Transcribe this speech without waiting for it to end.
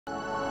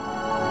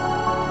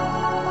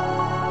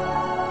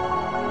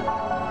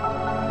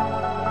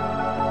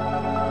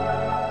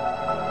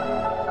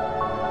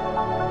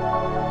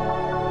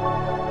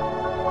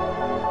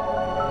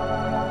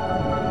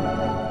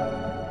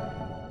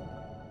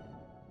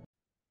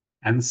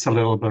Ángel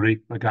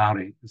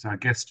Alberich-Bayarri is our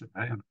guest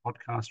today on a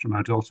podcast from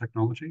Odelle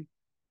Technology,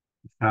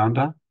 the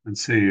founder and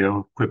CEO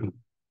of Quibim.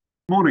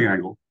 Morning,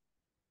 Ángel.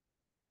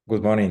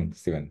 Good morning,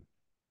 Stephen.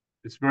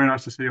 It's very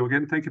nice to see you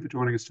again. Thank you for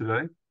joining us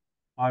today.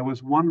 I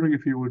was wondering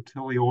if you would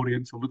tell the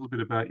audience a little bit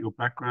about your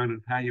background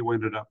and how you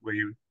ended up where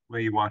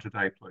you are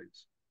today,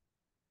 please.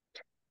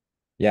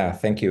 Yeah,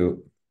 thank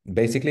you.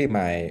 Basically,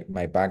 my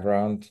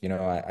background,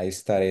 I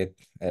studied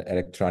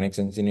electronics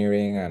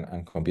engineering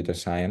and computer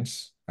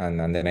science,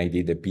 and then I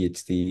did a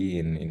PhD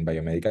in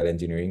biomedical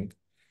engineering,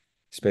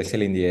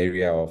 especially in the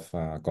area of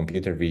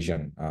computer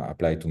vision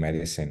applied to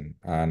medicine.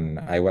 And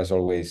I was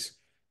always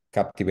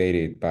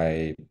captivated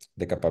by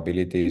the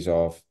capabilities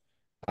of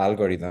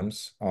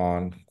algorithms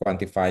on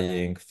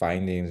quantifying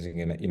findings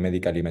in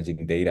medical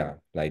imaging data,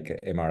 like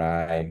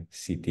MRI,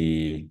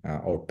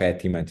 CT, or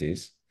PET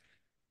images.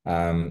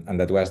 And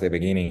that was the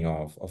beginning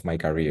of my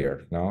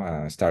career.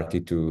 I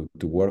started to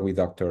work with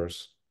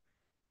doctors,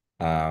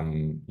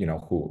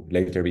 who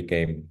later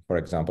became, for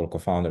example,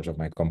 co-founders of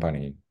my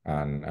company.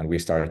 And we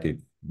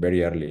started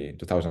very early in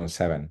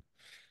 2007,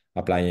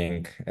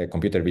 applying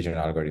computer vision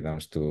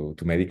algorithms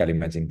to medical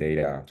imaging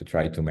data to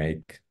try to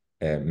make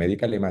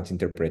medical image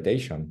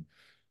interpretation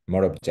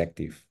more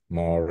objective,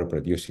 more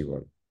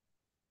reproducible.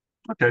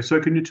 Okay, so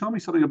can you tell me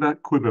something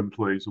about Quibim,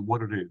 please, and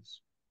what it is?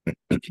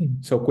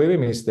 So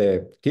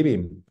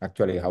Quibim,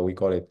 actually, how we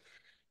call it,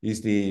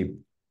 is the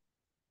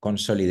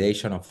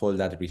consolidation of all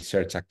that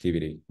research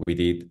activity we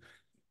did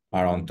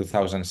around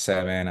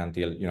 2007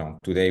 until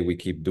today. We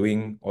keep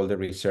doing all the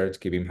research.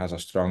 Quibim has a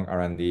strong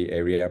R&D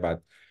area,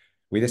 but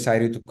we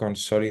decided to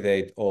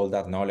consolidate all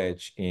that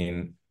knowledge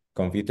in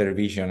computer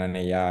vision and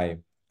AI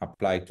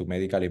applied to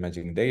medical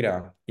imaging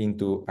data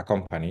into a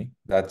company.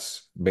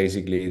 That's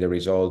basically the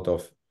result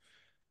of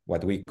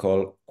what we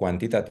call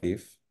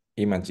quantitative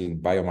imaging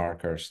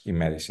biomarkers in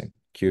medicine,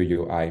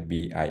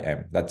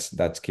 QUIBIM. That's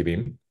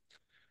Quibim.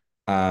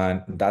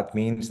 And that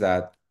means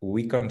that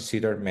we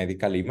consider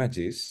medical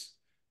images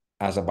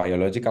as a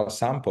biological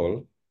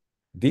sample,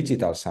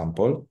 digital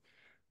sample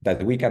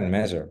that we can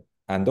measure.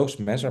 And those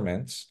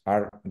measurements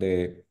are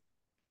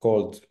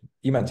called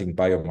imaging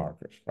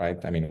biomarkers,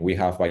 right? I mean, we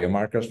have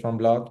biomarkers from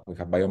blood, we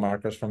have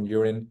biomarkers from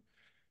urine.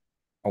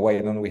 Why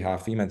don't we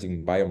have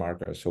imaging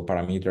biomarkers? So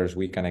parameters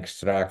we can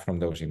extract from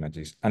those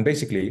images. And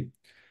basically,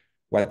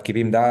 what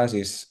Quibim does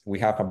is we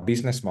have a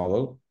business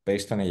model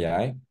based on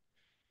AI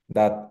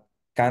that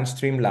can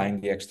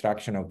streamline the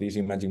extraction of these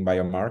imaging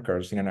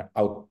biomarkers in an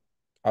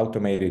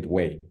automated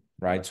way,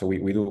 right? So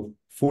we do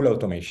full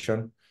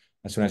automation.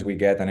 As soon as we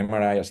get an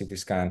MRI, a CT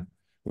scan,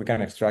 we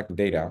can extract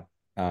data,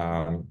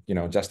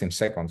 just in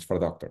seconds for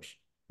doctors.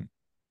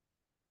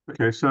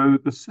 Okay, so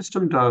the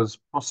system does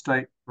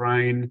prostate,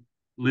 brain,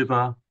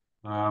 liver,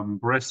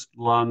 breast,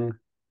 lung.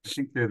 I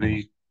think they're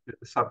the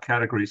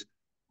subcategories.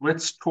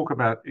 Let's talk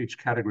about each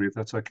category if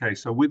that's okay.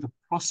 So with the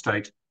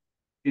prostate,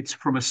 it's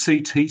from a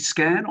CT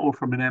scan or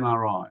from an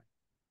MRI?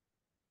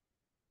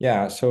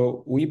 Yeah,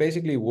 so we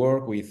basically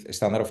work with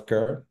standard of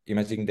care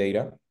imaging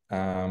data.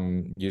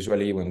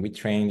 Usually when we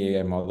train the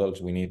AI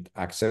models, we need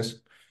access.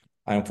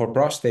 And for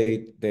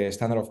prostate, the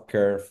standard of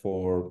care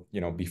for,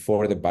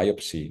 before the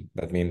biopsy,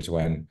 that means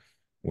when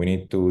we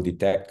need to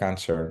detect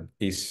cancer,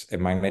 is a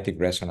magnetic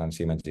resonance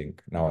imaging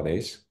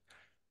nowadays.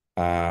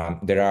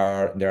 There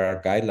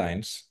are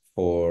guidelines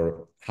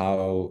for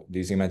how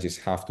these images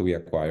have to be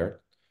acquired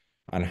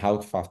and how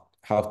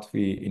to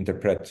be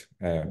interpreted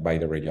by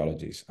the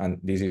radiologists. And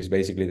this is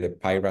basically the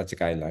PIRATS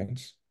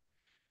guidelines.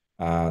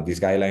 These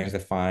guidelines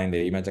define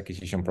the image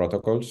acquisition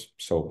protocols.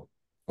 So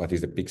what is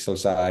the pixel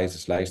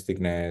size, slice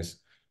thickness,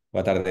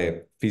 what are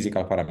the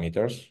physical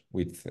parameters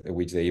with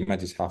which the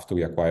images have to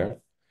be acquired,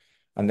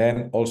 and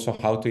then also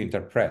how to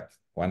interpret.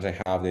 Once I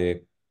have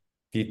the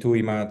T2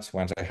 image,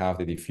 once I have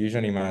the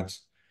diffusion image,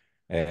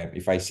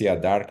 if I see a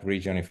dark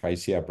region, if I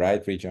see a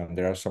bright region,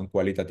 there are some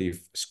qualitative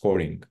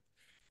scoring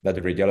that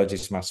the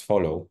radiologist must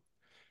follow.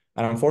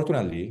 And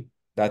unfortunately,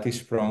 that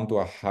is prone to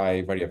a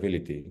high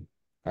variability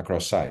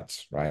across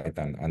sites, right?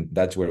 And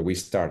that's where we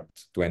start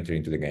to enter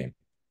into the game.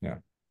 Yeah.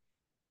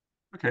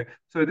 Okay,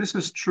 so this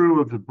is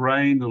true of the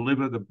brain, the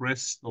liver, the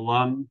breast, the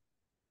lung.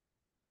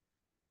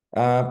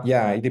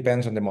 Yeah, it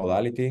depends on the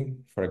modality.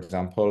 For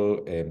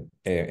example,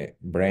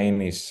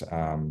 brain is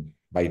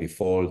by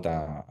default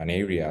an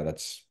area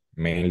that's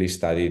mainly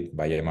studied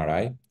by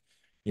MRI.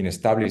 In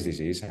established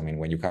disease, I mean,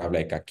 when you have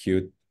like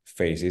acute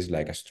phases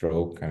like a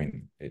stroke, I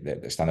mean,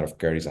 the standard of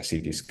care is a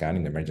CT scan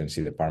in the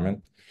emergency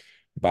department.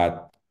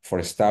 But for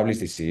established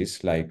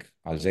disease like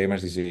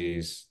Alzheimer's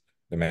disease,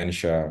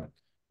 dementia,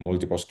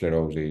 multiple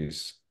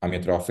sclerosis,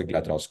 amyotrophic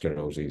lateral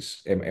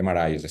sclerosis,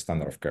 MRI is the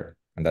standard of care.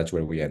 And that's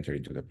where we enter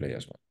into the play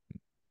as well.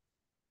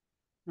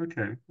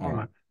 Okay, all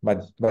right.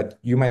 But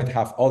you might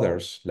have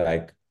others,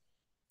 like,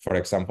 for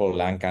example,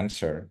 lung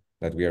cancer,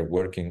 that we are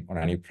working on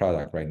a new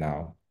product right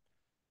now.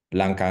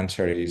 Lung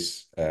cancer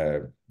is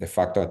de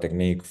facto a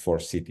technique for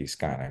CT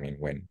scan. I mean,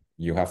 when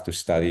you have to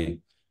study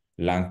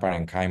lung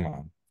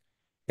parenchyma,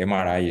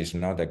 MRI is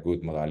not a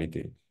good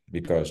modality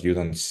because you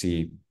don't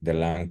see the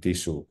lung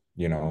tissue,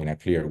 in a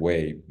clear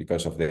way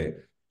because of the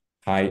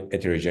high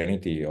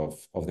heterogeneity of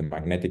the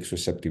magnetic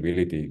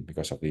susceptibility,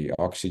 because of the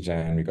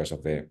oxygen, because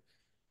of the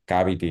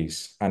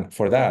cavities. And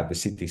for that, the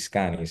CT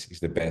scan is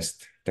the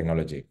best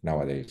technology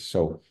nowadays.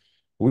 So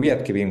we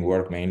at Quibim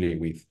work mainly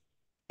with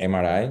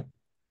MRI,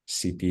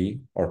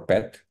 CT, or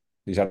PET.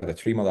 These are the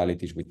three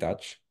modalities we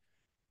touch,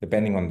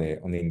 depending on the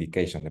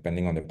indication,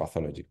 depending on the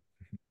pathology.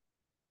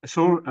 I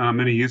saw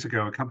many years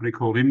ago a company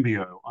called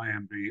Imbio,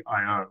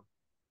 IMBIO.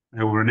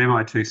 They were an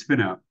MIT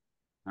spin-out,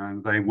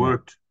 and they Yeah.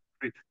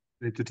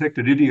 they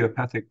detected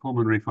idiopathic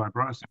pulmonary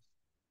fibrosis.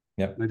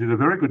 Yep. They did a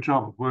very good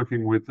job of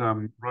working with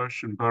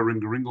Roche and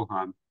Boehringer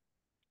Ingelheim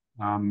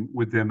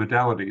with their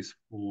modalities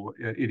for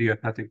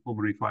idiopathic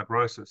pulmonary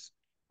fibrosis.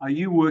 Are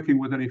you working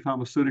with any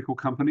pharmaceutical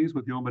companies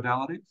with your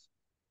modalities?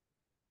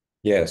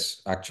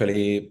 Yes,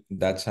 actually,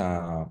 that's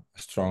a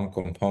strong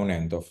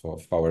component of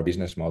our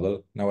business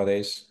model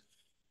nowadays.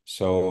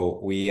 So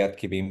we at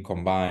Quibim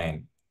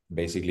combine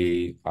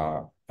basically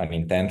an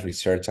intense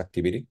research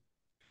activity,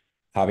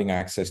 having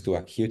access to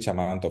a huge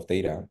amount of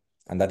data,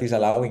 and that is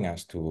allowing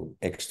us to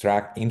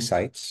extract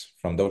insights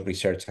from those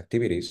research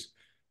activities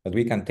that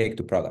we can take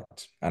to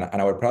products.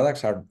 And our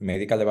products are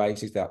medical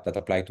devices that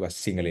apply to a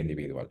single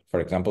individual. For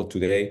example,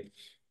 today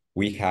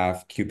we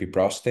have QP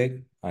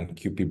prostate and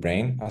QP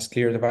brain as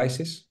clear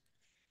devices,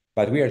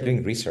 but we are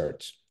doing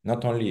research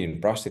not only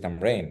in prostate and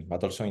brain,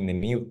 but also in the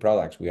new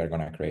products we are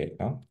going to create.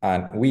 No?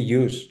 And we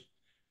use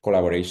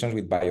collaborations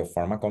with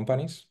biopharma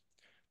companies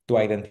to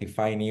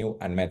identify new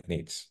unmet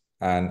needs.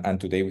 And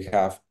today we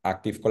have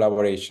active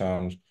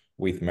collaborations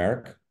with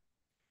Merck,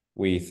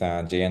 with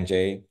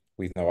J&J,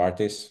 with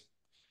Novartis,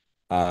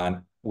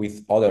 and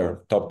with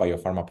other top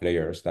biopharma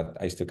players that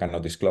I still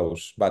cannot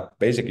disclose. But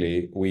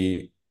basically,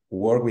 we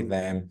work with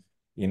them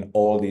in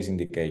all these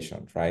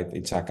indications, right?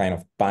 It's a kind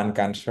of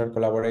pan-cancer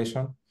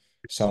collaboration.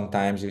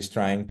 Sometimes it's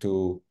trying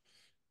to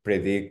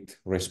predict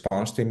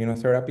response to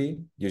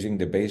immunotherapy using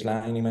the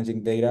baseline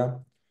imaging data.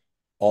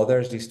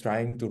 Others is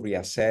trying to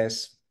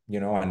reassess,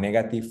 a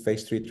negative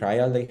phase 3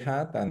 trial they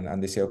had,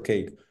 and they say,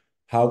 okay,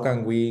 how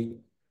can we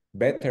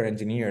better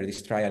engineer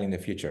this trial in the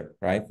future,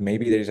 right?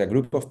 Maybe there is a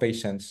group of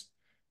patients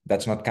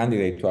that's not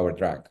candidate to our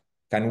drug.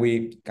 Can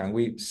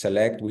we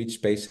select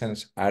which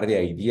patients are the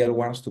ideal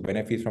ones to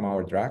benefit from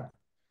our drug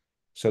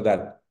so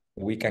that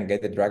we can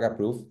get the drug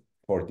approved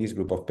for this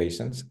group of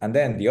patients? And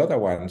then the other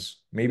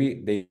ones,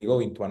 maybe they go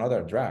into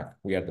another drug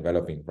we are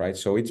developing, right?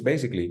 So it's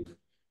basically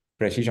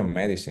precision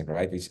medicine,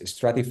 right? It's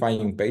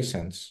stratifying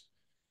patients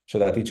so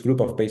that each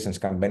group of patients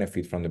can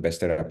benefit from the best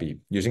therapy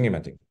using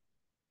imaging.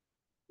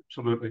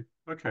 Absolutely.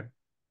 Okay.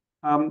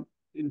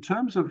 In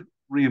terms of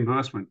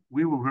reimbursement,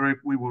 we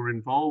were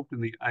involved in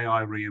the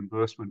AI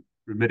reimbursement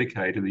through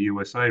Medicaid in the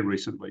USA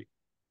recently.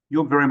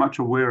 You're very much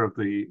aware of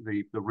the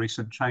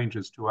recent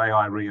changes to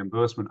AI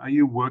reimbursement. Are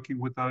you working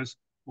with those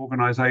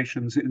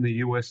organizations in the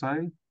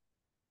USA?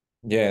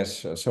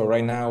 Yes, so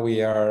right now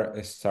we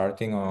are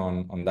starting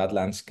on that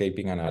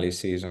landscaping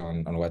analysis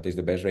on what is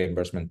the best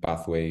reimbursement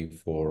pathway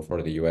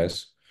for the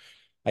US.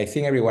 I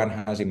think everyone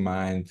has in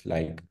mind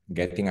like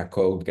getting a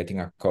code,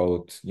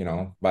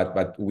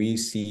 but we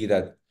see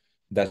that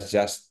that's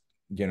just,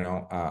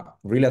 a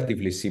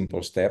relatively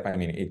simple step. I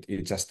mean,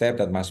 it's a step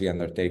that must be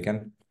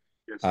undertaken.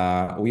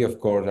 Yes. We, of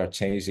course, are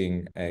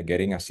chasing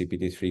getting a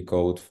CPT3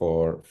 code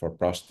for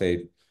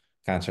prostate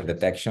cancer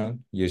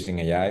detection using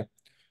AI.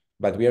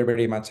 But we are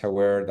very much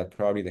aware that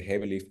probably the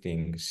heavy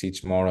lifting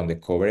sits more on the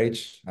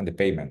coverage and the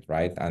payment,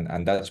 right?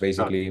 And that's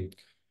basically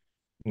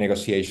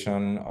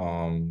negotiation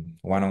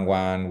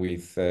one-on-one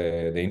with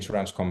the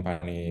insurance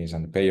companies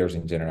and the payers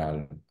in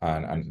general,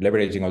 and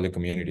leveraging all the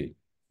community.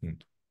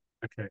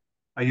 Okay.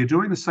 Are you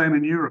doing the same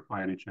in Europe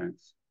by any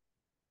chance?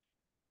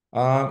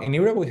 In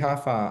Europe, we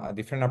have a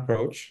different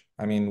approach.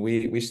 I mean,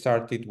 we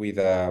started with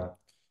a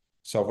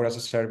software as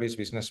a service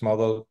business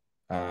model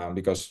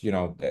because,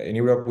 in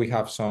Europe, we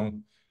have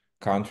some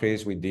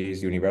countries with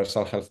this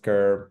universal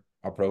healthcare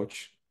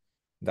approach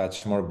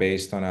that's more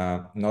based on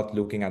not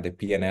looking at the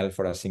P&L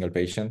for a single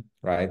patient,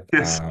 right?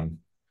 Yes.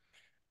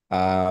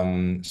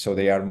 So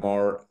they are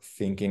more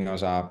thinking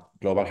as a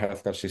global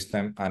healthcare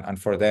system.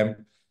 And for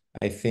them,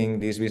 I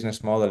think this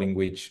business model in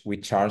which we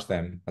charge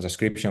them a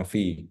subscription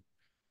fee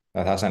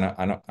that has an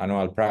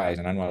annual price,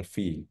 an annual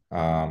fee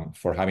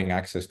for having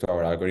access to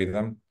our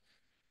algorithm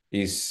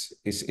is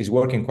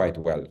working quite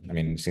well. I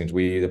mean, since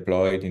we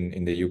deployed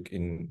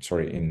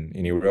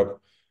in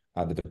Europe,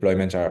 the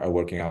deployments are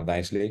working out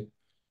nicely.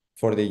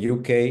 For the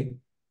UK,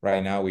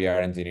 right now we are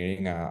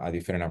engineering a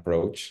different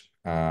approach.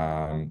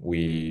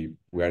 We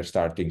are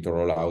starting to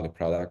roll out the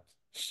product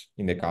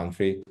in the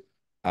country,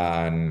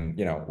 and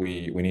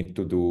we need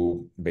to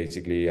do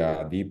basically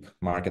a deep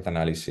market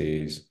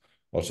analysis,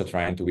 also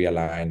trying to be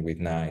aligned with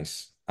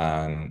NICE,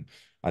 and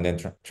then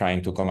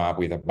trying to come up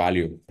with a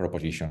value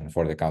proposition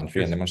for the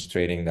country, and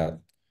demonstrating that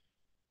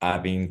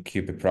having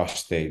QP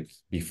prostate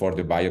before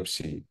the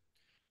biopsy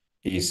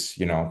is,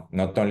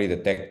 not only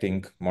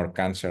detecting more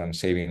cancer and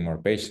saving more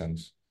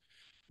patients,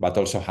 but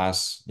also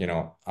has,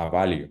 a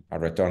value, a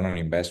return on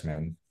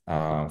investment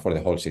for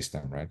the whole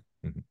system, right?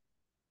 Mm-hmm.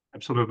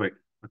 absolutely.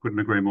 I couldn't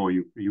agree more.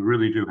 You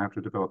really do have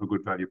to develop a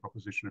good value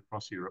proposition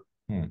across Europe,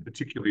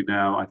 particularly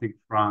now. I think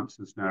France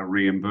is now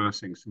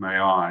reimbursing some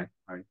AI,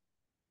 right?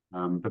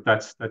 But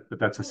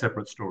that's a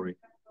separate story.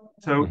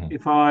 So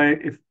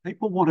if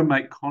people want to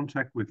make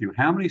contact with you,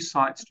 how many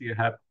sites do you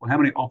have, or how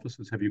many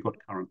offices have you got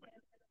currently?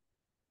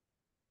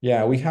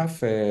 Yeah, we have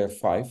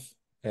five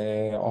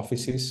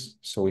offices.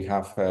 So we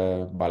have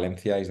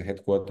Valencia is the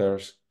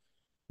headquarters,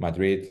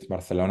 Madrid,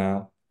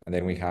 Barcelona, and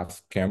then we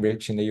have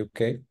Cambridge in the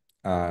UK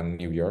and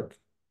New York.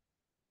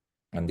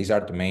 And these are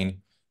the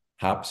main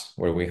hubs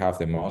where we have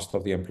the most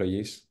of the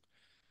employees.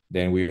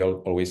 Then we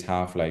always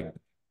have, like,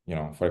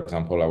 for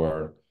example,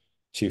 our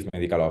Chief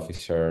Medical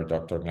Officer,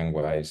 Dr. Glenn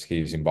Weiss,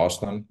 he's in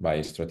Boston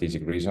by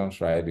strategic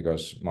reasons, right?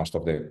 Because most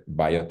of the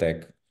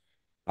biotech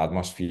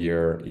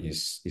atmosphere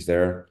is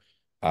there.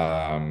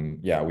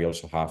 Yeah, we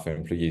also have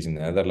employees in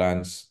the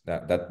Netherlands.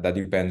 That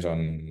depends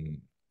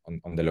on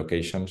the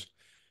locations.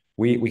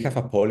 We have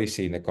a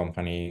policy in the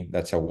company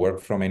that's a work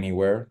from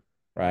anywhere,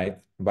 right?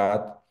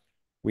 But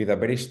with a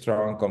very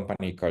strong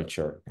company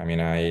culture. I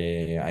mean,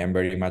 I am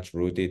very much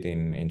rooted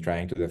in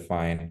trying to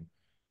define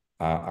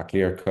a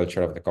clear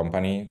culture of the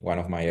company. One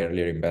of my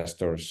earlier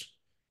investors,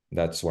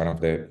 that's one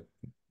of the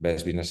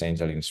best business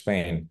angel in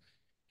Spain,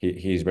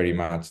 he's very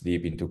much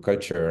deep into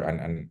culture,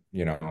 and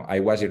I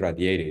was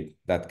irradiated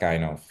that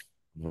kind of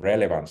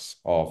relevance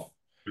of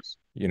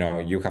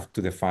you have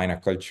to define a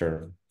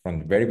culture from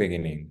the very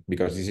beginning,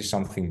 because this is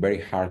something very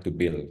hard to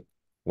build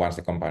once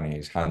the company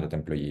is 100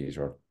 employees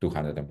or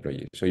 200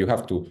 employees. So you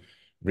have to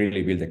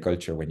really build a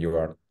culture when you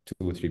are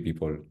 2 or 3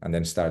 people and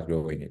then start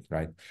growing it,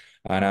 right?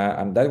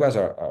 And that was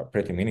a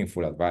pretty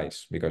meaningful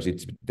advice, because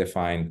it's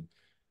defined,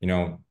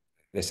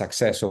 the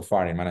success so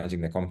far in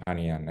managing the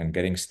company and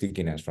getting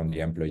stickiness from the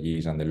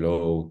employees and the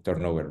low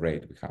turnover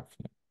rate we have.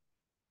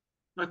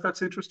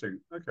 That's interesting.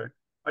 Okay.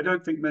 I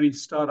don't think many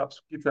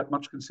startups give that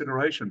much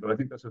consideration, but I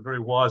think that's a very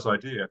wise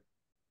idea.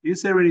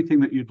 Is there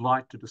anything that you'd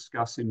like to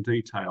discuss in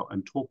detail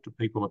and talk to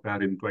people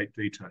about in great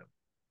detail?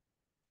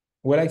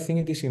 Well, I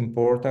think it is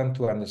important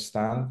to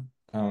understand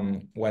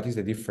what is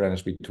the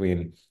difference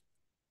between,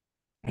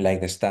 like,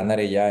 the standard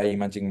AI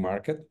imaging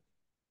market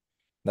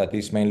that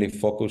is mainly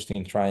focused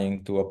in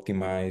trying to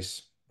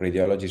optimize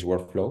radiology's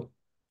workflow,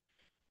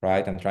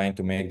 right? And trying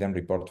to make them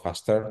report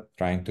faster,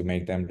 trying to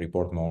make them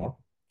report more.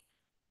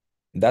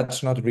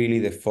 That's not really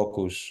the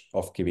focus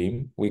of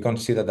Quibim. We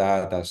consider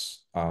that as,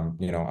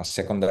 a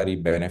secondary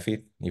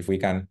benefit. If we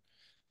can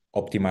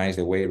optimize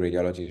the way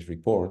radiologists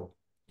report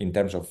in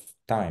terms of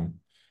time,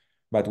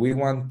 but we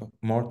want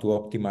more to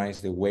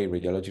optimize the way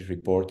radiologists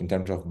report in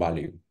terms of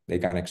value they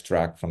can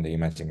extract from the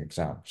imaging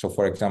exam. So,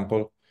 for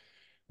example,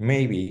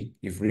 maybe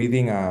if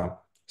reading a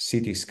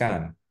CT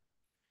scan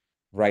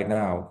right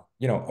now,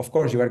 of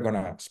course, you are going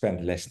to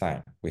spend less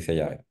time with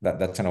AI.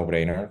 That's a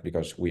no-brainer,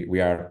 because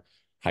we are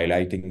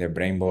highlighting the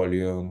brain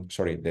volume,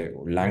 the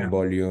lung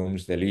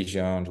volumes, the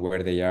lesions,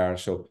 where they are.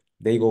 So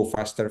they go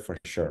faster for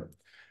sure.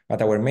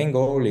 But our main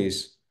goal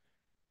is,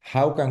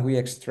 how can we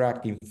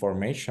extract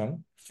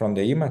information from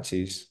the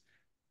images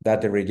that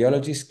the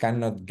radiologist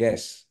cannot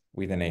guess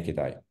with the naked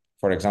eye?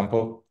 For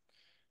example,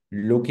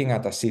 looking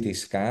at a CT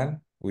scan,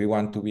 we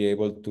want to be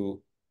able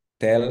to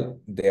tell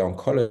the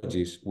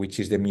oncologist which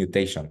is the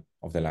mutation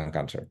of the lung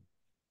cancer,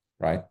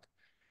 right?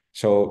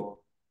 So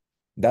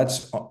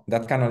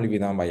that can only be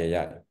done by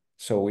AI.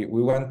 So we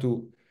want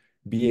to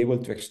be able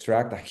to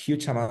extract a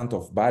huge amount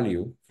of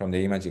value from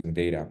the imaging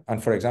data.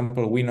 And for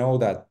example, we know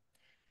that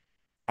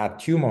a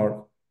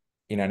tumor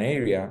in an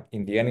area,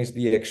 in the end, is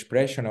the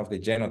expression of the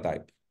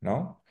genotype,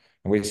 no?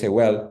 And we say,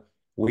 well,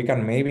 we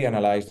can maybe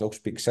analyze those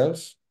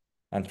pixels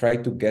and try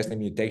to guess the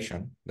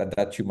mutation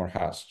that tumor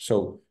has.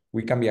 So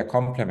we can be a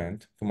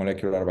complement to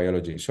molecular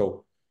biology.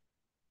 So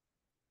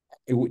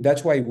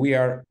that's why we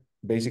are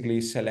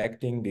basically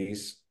selecting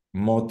this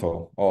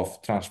motto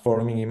of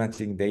transforming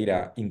imaging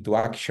data into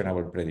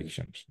actionable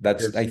predictions.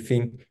 That's, I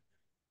think,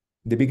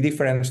 the big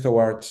difference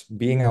towards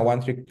being a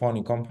one-trick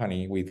pony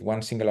company with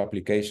one single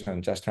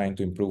application just trying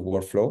to improve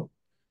workflow.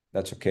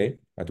 That's okay,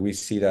 but we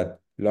see that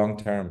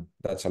long-term,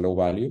 that's a low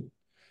value.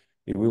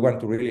 If we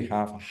want to really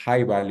have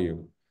high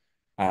value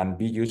and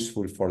be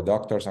useful for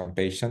doctors and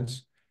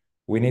patients,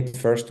 we need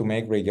first to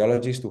make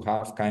radiologists to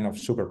have kind of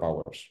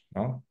superpowers,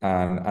 no?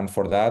 And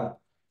for that,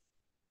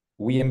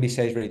 we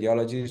envisage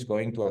radiologists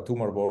going to a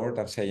tumor board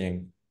and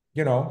saying,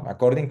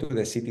 according to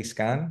the CT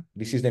scan,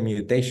 this is the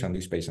mutation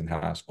this patient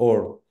has,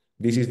 or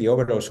this is the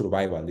overall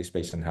survival this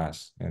patient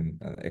has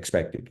and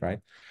expected,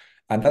 right?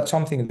 And that's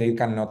something they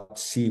cannot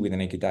see with the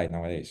naked eye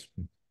nowadays.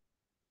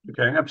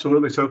 Okay,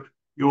 absolutely. So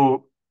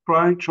you're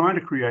trying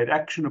to create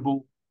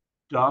actionable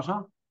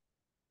data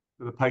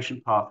for the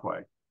patient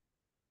pathway.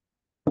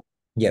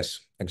 Yes,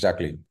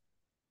 exactly.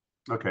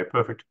 Okay,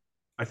 perfect.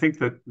 I think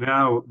that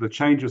now the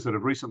changes that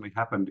have recently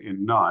happened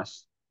in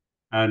NICE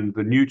and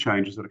the new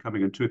changes that are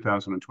coming in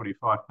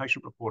 2025,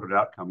 patient-reported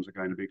outcomes are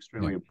going to be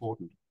extremely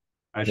important,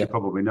 as you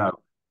probably know.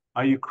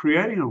 Are you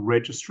creating a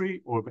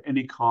registry or of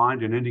any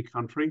kind in any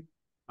country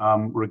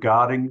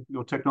regarding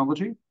your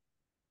technology?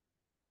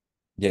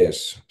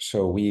 Yes.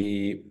 So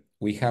we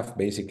have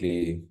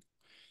basically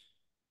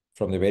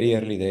from the very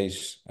early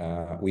days,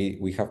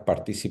 we have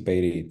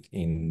participated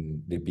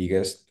in the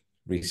biggest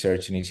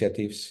research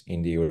initiatives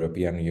in the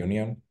European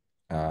Union.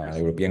 The Yes.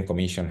 European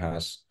Commission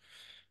has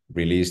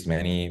released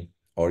many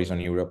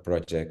Horizon Europe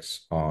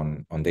projects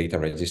on data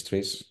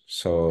registries.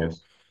 So,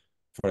 Yes.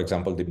 for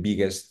example, the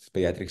biggest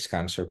pediatrics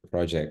cancer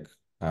project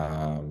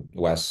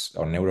was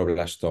on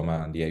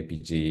neuroblastoma, and the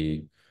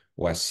IPG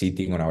was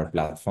sitting on our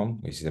platform,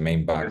 which is the main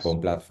Yes.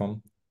 backbone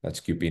platform.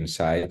 That's Quibim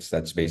Insights.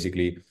 That's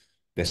basically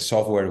the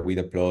software we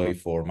deploy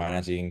for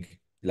managing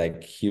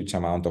like huge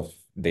amount of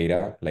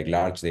data, like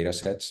large data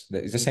sets.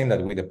 It's the same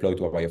that we deploy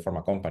to a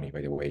biopharma company,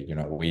 by the way. You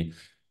know,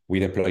 we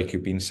deploy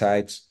Quibim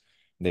Insights.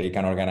 They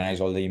can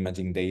organize all the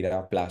imaging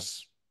data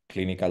plus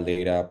clinical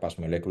data plus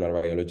molecular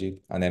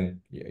biology, and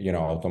then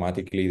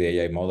automatically the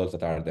AI models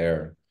that are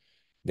there,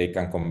 they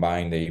can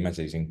combine the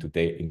images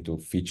into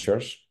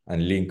features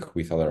and link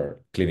with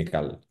other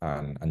clinical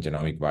and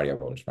genomic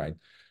variables, right?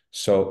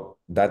 So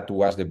that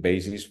was the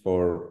basis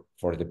for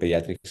the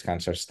pediatrics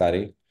cancer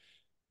study.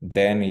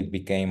 Then it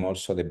became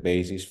also the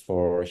basis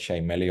for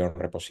Chimeleon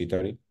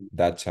repository.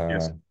 That's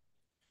Yes.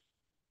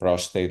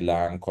 prostate,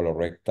 lung,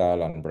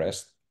 colorectal, and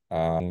breast.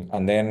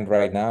 And then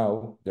right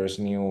now, there's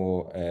a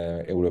new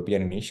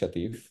European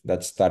initiative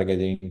that's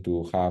targeting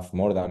to have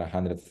more than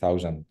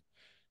 100,000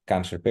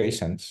 cancer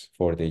patients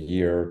for the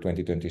year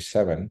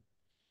 2027.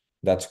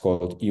 That's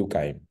called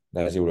EUCIME.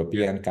 That's Yes.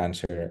 European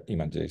Cancer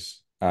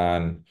Images.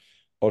 And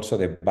also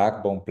the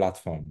backbone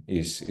platform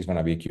is going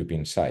to be Quibim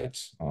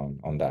Insights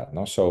on that.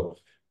 No? So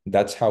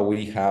that's how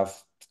we have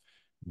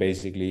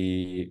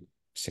basically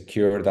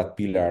secured that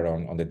pillar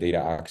on the data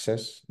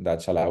access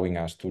that's allowing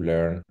us to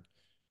learn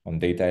on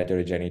data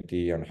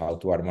heterogeneity, on how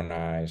to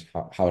harmonize,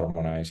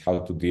 how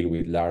to deal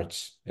with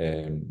large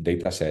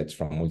data sets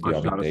from Large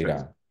multi-omic data sets.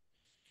 data.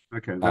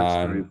 Okay, that's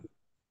very And, important.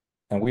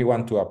 and we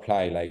want to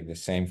apply like the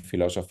same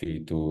philosophy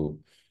to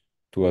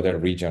other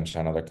regions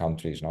and other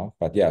countries, no?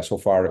 But yeah, so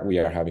far we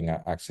are having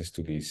access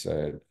to these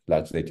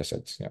large data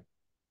sets. Yeah.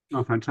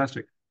 Oh,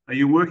 fantastic. Are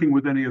you working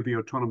with any of the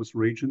autonomous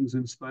regions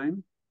in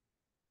Spain?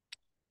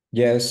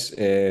 Yes,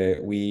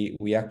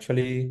 we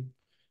actually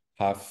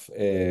have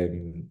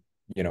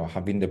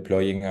have been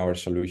deploying our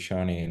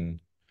solution in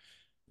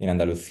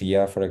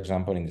Andalusia, for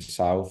example, in the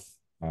south,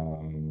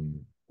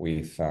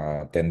 with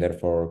a tender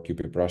for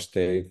QP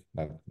prostate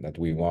that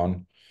we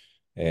won.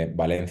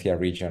 Valencia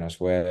region as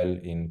well,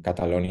 in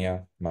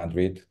Catalonia,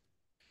 Madrid.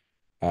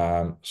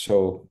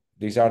 So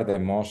these are the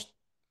most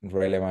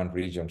relevant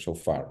regions so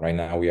far. Right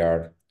now we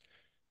are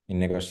in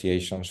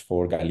negotiations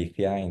for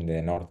Galicia in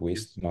the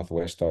Yes.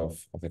 northwest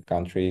of the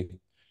country.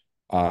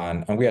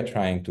 And we are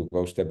trying to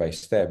go step by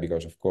step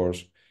because, of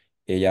course,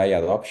 AI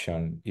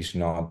adoption is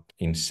not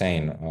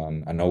insane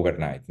and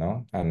overnight,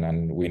 no?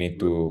 And we need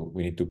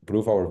to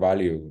prove our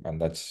value, and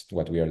that's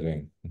what we are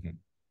doing. Mhm.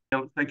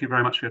 Well, thank you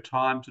very much for your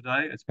time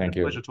today. It's been a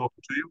Thank pleasure you.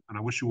 talking to you, and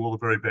I wish you all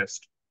the very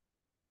best.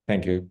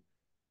 Thank you.